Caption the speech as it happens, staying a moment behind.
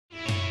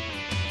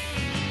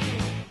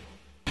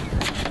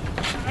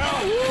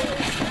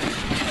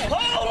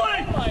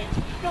Holy my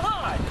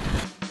God!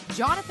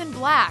 Jonathan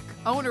Black,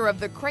 owner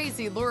of the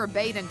Crazy Lure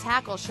Bait and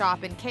Tackle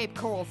Shop in Cape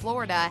Coral,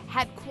 Florida,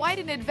 had quite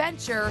an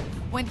adventure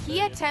when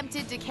he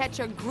attempted to catch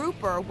a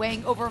grouper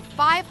weighing over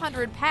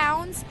 500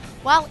 pounds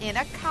while in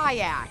a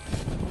kayak.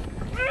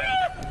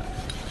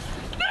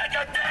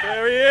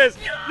 There he is.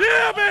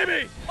 Yeah,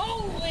 baby!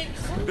 Holy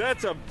crap!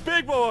 That's a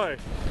big boy.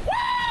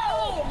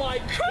 Oh my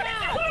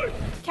God!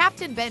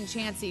 Captain Ben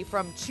Chansey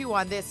from Chew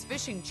on This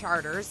Fishing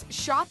Charters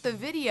shot the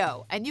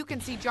video, and you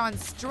can see John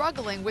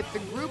struggling with the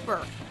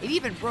grouper. It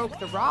even broke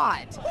the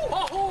rod.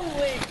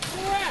 Holy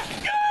crap!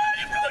 God,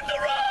 he broke the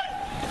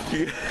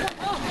rod!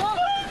 Oh,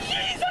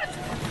 Jesus!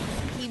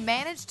 He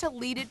managed to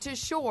lead it to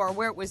shore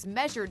where it was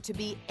measured to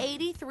be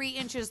 83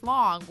 inches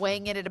long,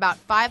 weighing in at about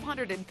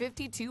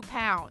 552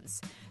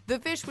 pounds. The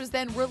fish was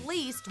then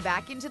released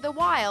back into the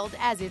wild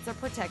as it's a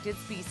protected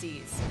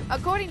species.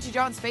 According to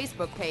John's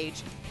Facebook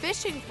page,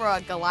 fishing for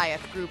a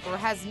Goliath grouper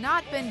has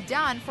not been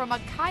done from a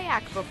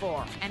kayak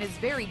before and is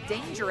very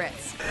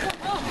dangerous.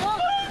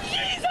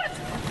 Jesus!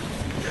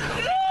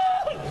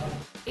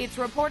 It's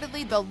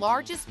reportedly the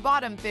largest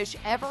bottom fish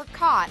ever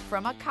caught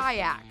from a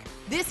kayak.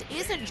 This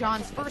isn't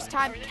John's first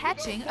time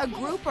catching a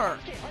grouper.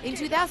 In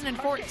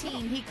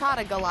 2014, he caught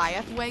a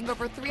Goliath weighing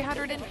over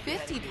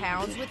 350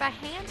 pounds with a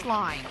hand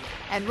line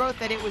and wrote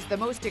that it was the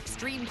most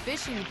extreme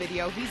fishing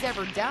video he's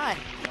ever done.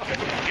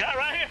 Got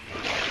right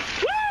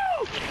here.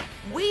 Woo!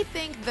 We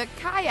think the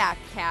kayak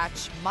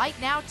catch might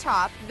now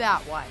top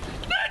that one.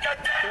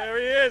 There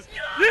he is.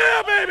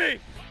 Yeah,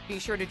 baby! Be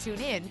sure to tune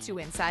in to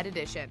Inside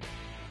Edition.